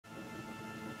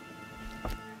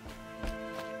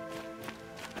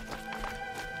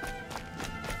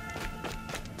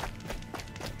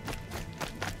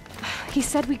He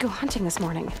said we'd go hunting this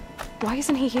morning. Why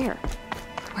isn't he here?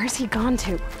 Where's he gone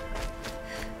to?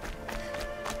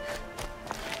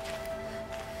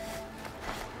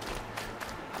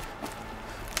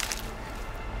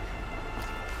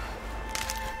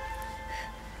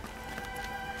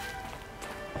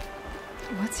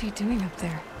 What's he doing up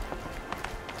there?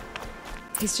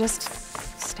 He's just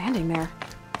standing there.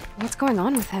 What's going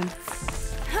on with him?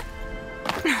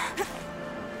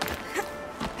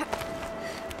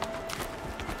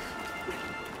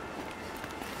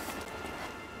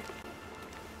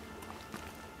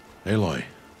 Aloy,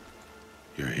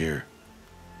 you're here.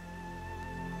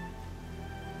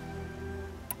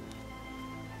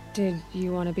 Did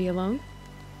you want to be alone?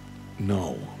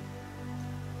 No.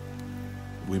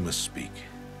 We must speak.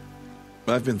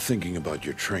 I've been thinking about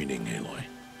your training, Aloy.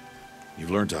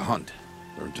 You've learned to hunt,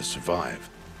 learned to survive.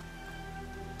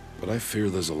 But I fear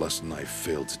there's a lesson I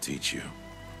failed to teach you.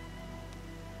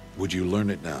 Would you learn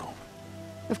it now?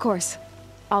 Of course.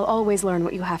 I'll always learn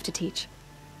what you have to teach.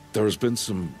 There has been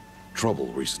some trouble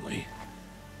recently.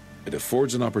 It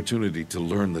affords an opportunity to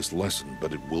learn this lesson,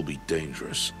 but it will be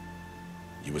dangerous.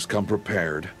 You must come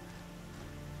prepared,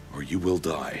 or you will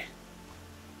die.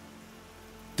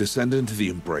 Descend into the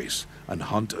Embrace and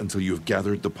hunt until you have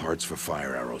gathered the parts for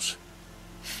fire arrows.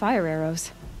 Fire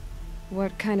arrows?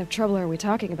 What kind of trouble are we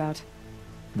talking about?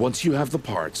 Once you have the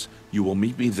parts, you will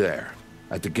meet me there,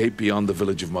 at the gate beyond the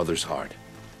village of Mother's Heart.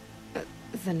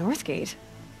 The North Gate?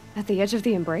 At the edge of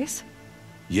the Embrace?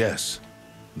 Yes.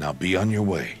 Now be on your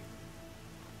way.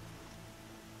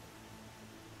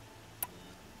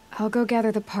 I'll go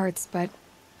gather the parts, but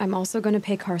I'm also going to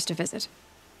pay Karst a visit.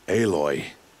 Aloy,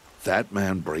 that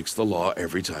man breaks the law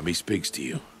every time he speaks to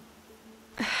you.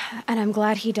 And I'm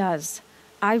glad he does.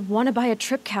 I want to buy a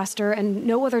tripcaster, and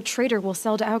no other trader will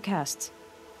sell to outcasts.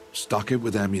 Stock it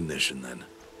with ammunition, then.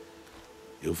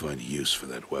 You'll find use for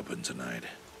that weapon tonight.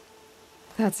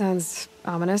 That sounds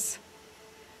ominous.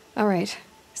 All right.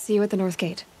 See you at the North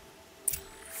Gate.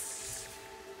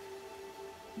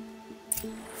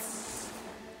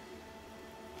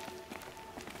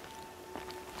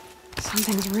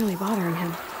 Something's really bothering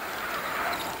him.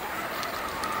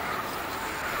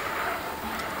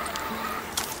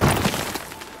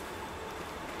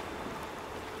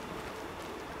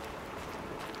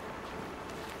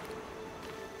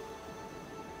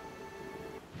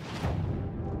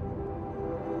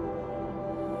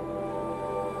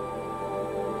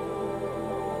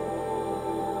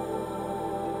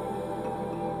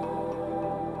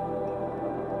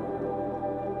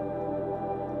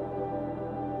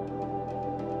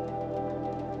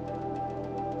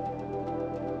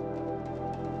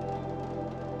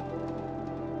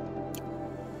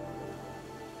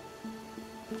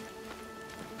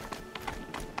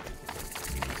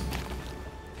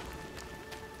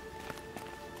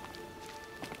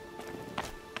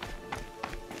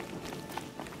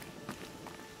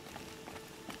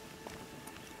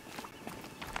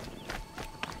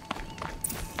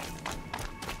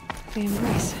 The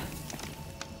Embrace.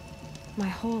 My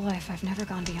whole life, I've never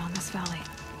gone beyond this valley.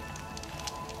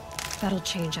 That'll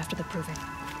change after the proving.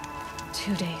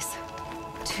 2 days.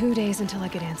 2 days until I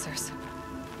get answers.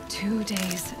 2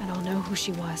 days, and I'll know who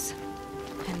she was.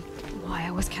 And why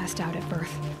I was cast out at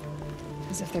birth.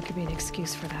 As if there could be an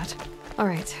excuse for that.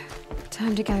 Alright,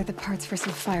 time to gather the parts for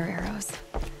some fire arrows.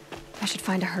 I should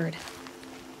find a herd.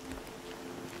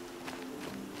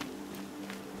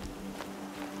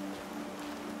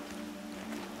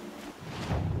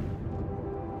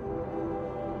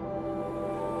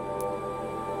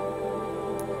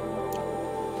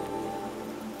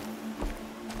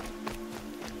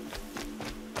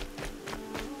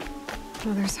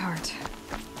 Mother's Heart.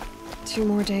 2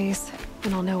 more days,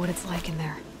 and I'll know what it's like in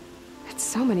there. It's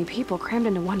so many people crammed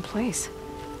into one place.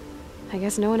 I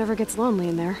guess no one ever gets lonely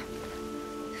in there.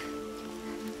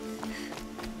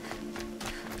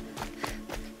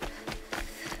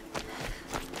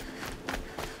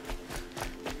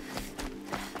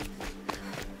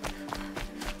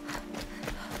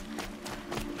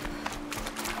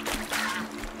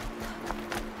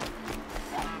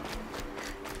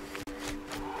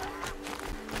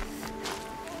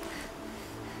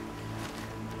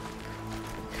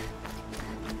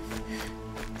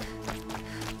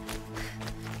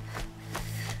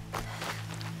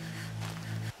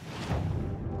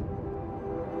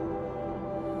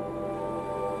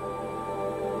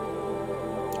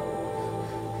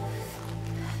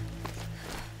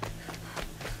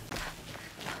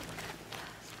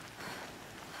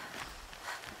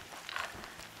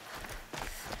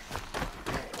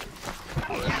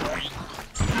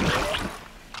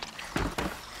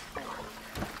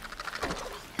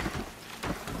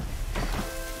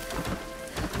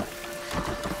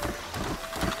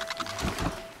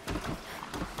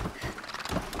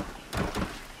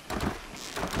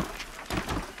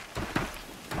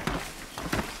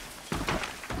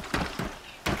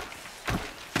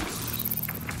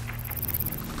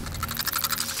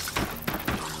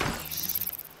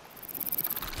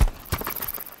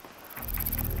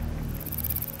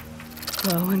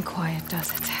 Slow and quiet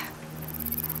does it.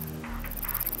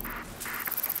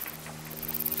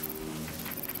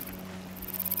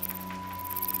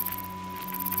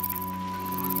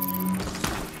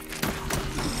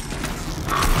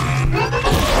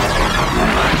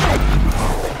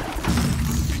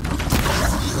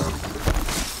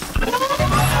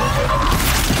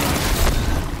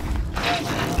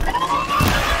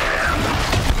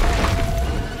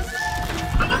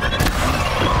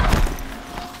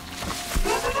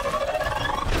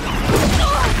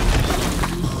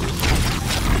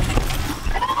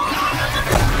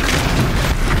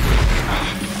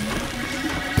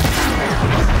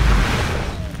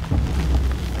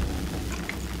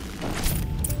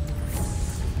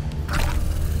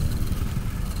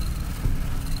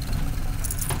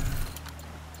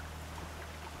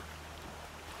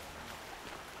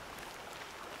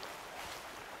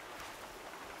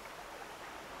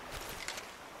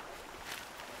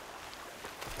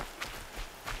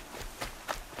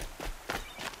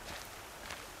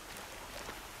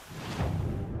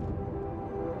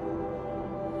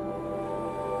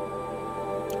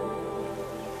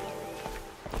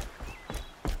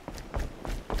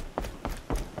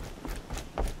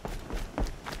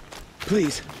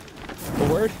 Please,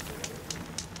 a word?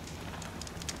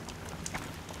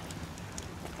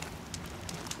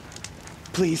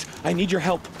 Please, I need your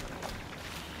help.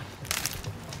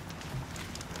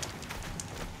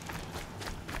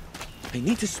 I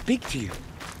need to speak to you.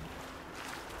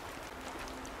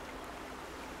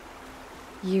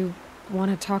 You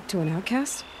want to talk to an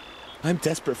outcast? I'm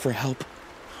desperate for help,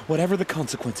 whatever the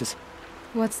consequences.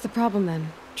 What's the problem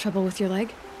then? Trouble with your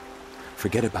leg?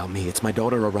 Forget about me, it's my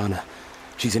daughter Arana.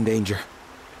 She's in danger.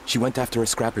 She went after a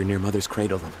scrapper near Mother's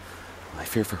cradle and I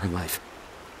fear for her life.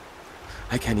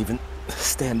 I can't even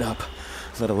stand up,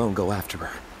 let alone go after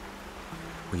her.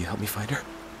 Will you help me find her?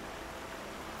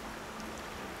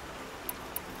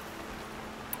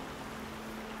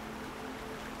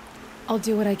 I'll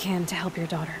do what I can to help your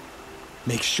daughter.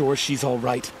 Make sure she's all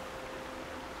right.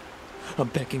 I'm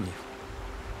begging you.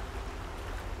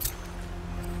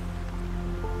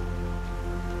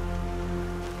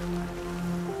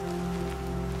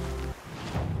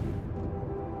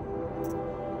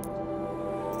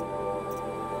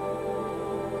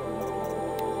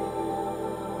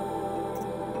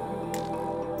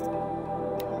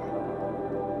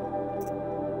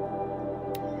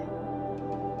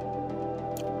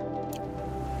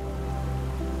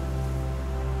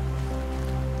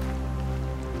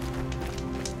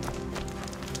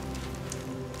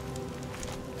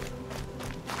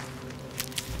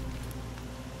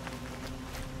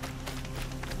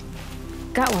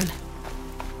 Got one.